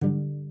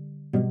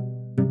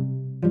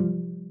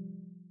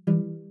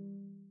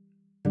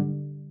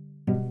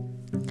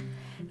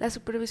La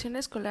supervisión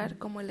escolar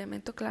como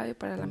elemento clave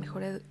para la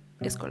mejora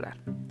escolar.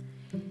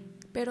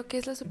 ¿Pero qué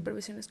es la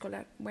supervisión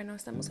escolar? Bueno,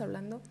 estamos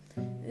hablando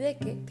de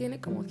que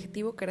tiene como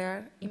objetivo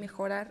crear y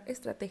mejorar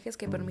estrategias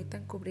que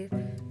permitan cubrir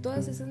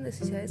todas esas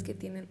necesidades que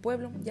tiene el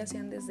pueblo, ya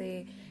sean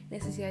desde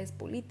necesidades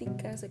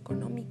políticas,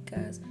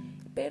 económicas,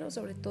 pero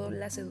sobre todo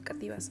las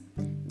educativas,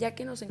 ya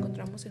que nos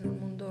encontramos en un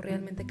mundo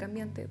realmente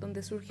cambiante,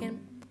 donde surgen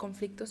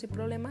conflictos y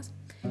problemas,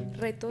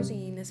 retos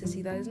y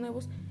necesidades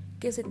nuevos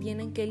que se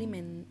tienen que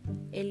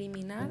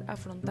eliminar,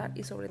 afrontar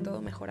y sobre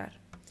todo mejorar.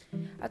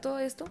 A todo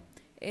esto,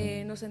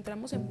 nos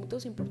centramos en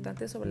puntos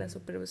importantes sobre la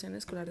supervisión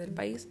escolar del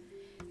país.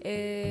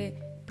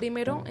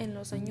 Primero, en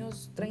los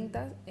años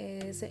 30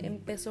 se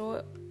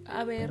empezó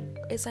a ver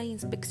esa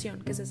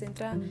inspección que se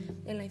centra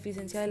en la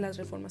eficiencia de las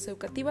reformas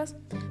educativas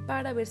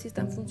para ver si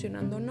están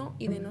funcionando o no,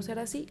 y de no ser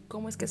así,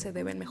 cómo es que se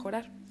deben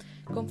mejorar.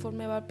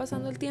 Conforme va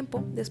pasando el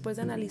tiempo, después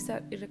de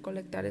analizar y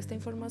recolectar esta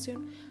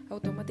información,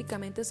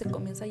 automáticamente se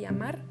comienza a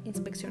llamar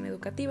inspección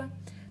educativa,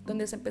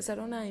 donde se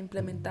empezaron a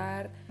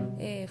implementar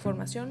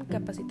formación,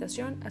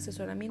 capacitación,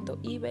 asesoramiento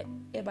y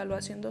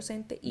evaluación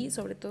docente y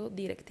sobre todo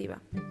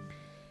directiva.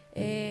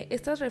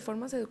 Estas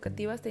reformas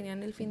educativas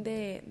tenían el fin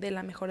de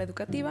la mejora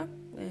educativa,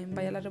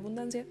 vaya la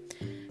redundancia,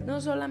 no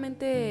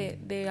solamente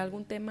de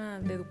algún tema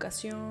de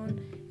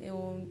educación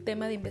o un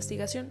tema de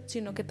investigación,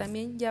 sino que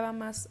también ya va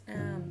más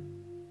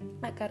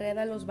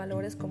acarreada los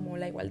valores como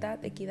la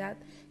igualdad, equidad,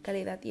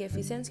 calidad y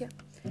eficiencia,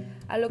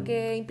 a lo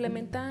que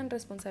implementan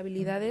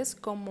responsabilidades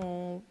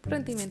como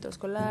rendimiento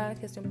escolar,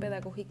 gestión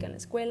pedagógica en la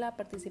escuela,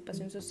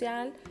 participación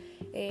social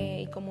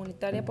y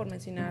comunitaria, por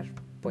mencionar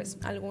pues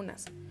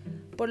algunas.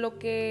 Por lo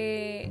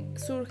que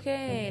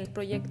surge el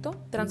proyecto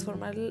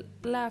transformar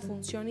la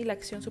función y la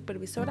acción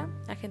supervisora,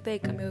 agente de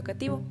cambio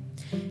educativo.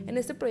 En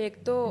este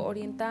proyecto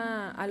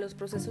orienta a los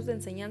procesos de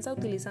enseñanza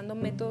utilizando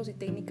métodos y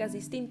técnicas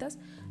distintas,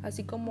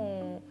 así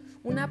como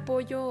un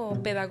apoyo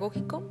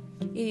pedagógico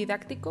y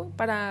didáctico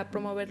para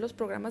promover los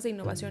programas de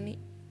innovación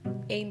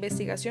e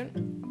investigación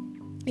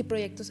y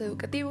proyectos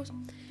educativos.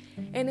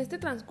 En este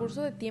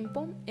transcurso de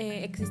tiempo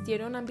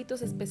existieron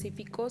ámbitos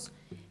específicos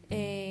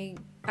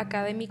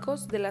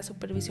académicos de la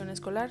supervisión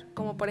escolar,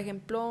 como por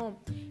ejemplo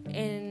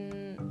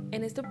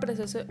en este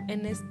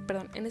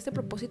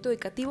propósito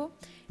educativo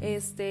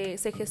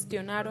se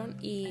gestionaron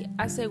y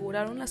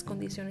aseguraron las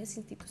condiciones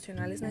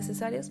institucionales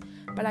necesarias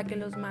para que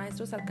los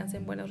maestros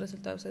alcancen buenos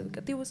resultados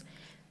educativos.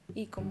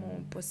 Y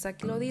como pues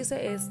aquí lo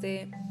dice,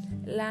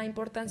 la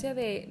importancia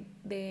de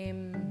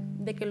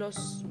que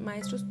los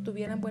maestros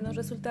tuvieran buenos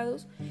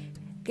resultados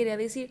quería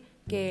decir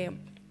que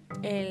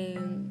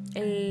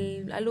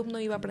el alumno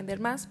iba a aprender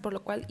más, por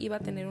lo cual iba a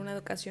tener una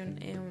educación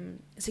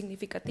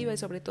significativa y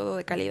sobre todo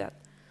de calidad.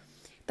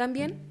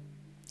 También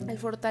el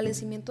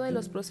fortalecimiento de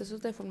los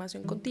procesos de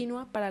formación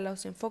continua para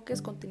los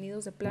enfoques,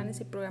 contenidos de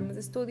planes y programas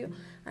de estudio,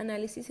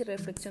 análisis y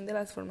reflexión de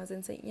las formas de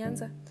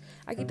enseñanza.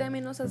 Aquí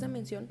también nos hace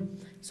mención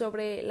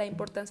sobre la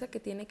importancia que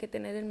tiene que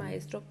tener el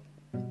maestro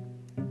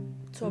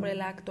sobre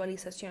la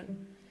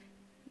actualización.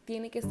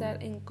 Tiene que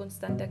estar en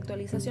constante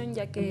actualización,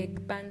 ya que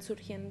van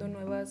surgiendo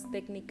nuevas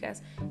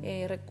técnicas,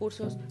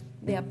 recursos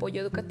de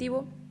apoyo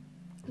educativo,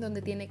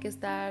 donde tiene que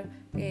estar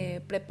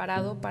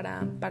preparado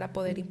para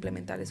poder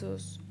implementar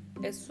esos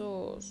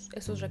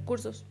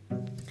recursos.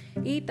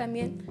 Y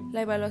también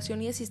la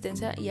evaluación y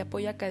asistencia y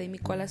apoyo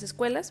académico a las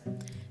escuelas.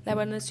 La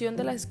evaluación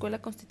de la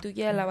escuela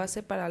constituye la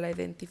base para la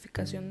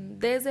identificación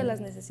desde las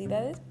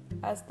necesidades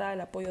hasta el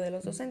apoyo de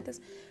los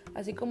docentes,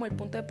 así como el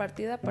punto de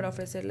partida para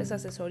ofrecerles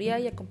asesoría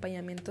y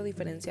acompañamiento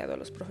diferenciado a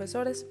los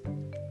profesores.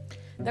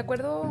 De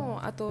acuerdo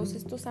a todos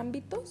estos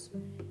ámbitos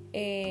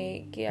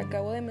que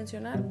acabo de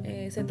mencionar,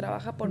 se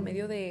trabaja por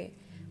medio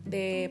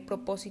de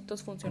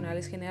propósitos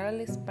funcionales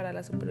generales para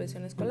la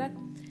supervisión escolar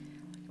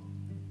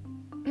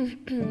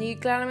y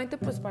claramente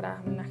pues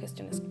para una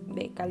gestión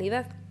de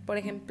calidad. Por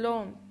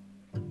ejemplo,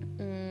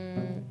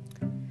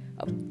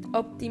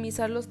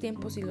 optimizar los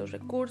tiempos y los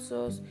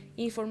recursos,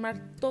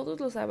 informar todos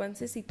los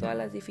avances y todas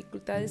las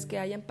dificultades que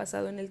hayan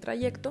pasado en el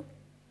trayecto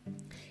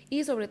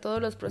y sobre todo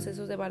los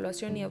procesos de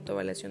evaluación y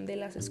autoevaluación de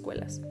las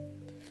escuelas.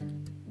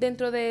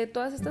 Dentro de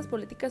todas estas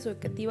políticas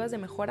educativas de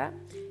mejora,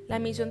 la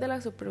misión de la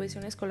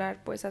supervisión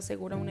escolar pues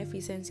asegura una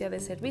eficiencia de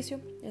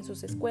servicio en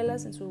sus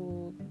escuelas, en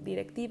su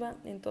directiva,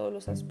 en todos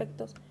los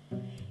aspectos,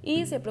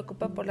 y se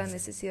preocupa por las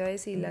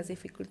necesidades y las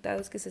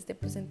dificultades que se esté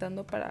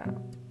presentando para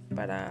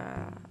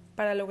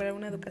lograr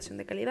una educación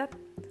de calidad.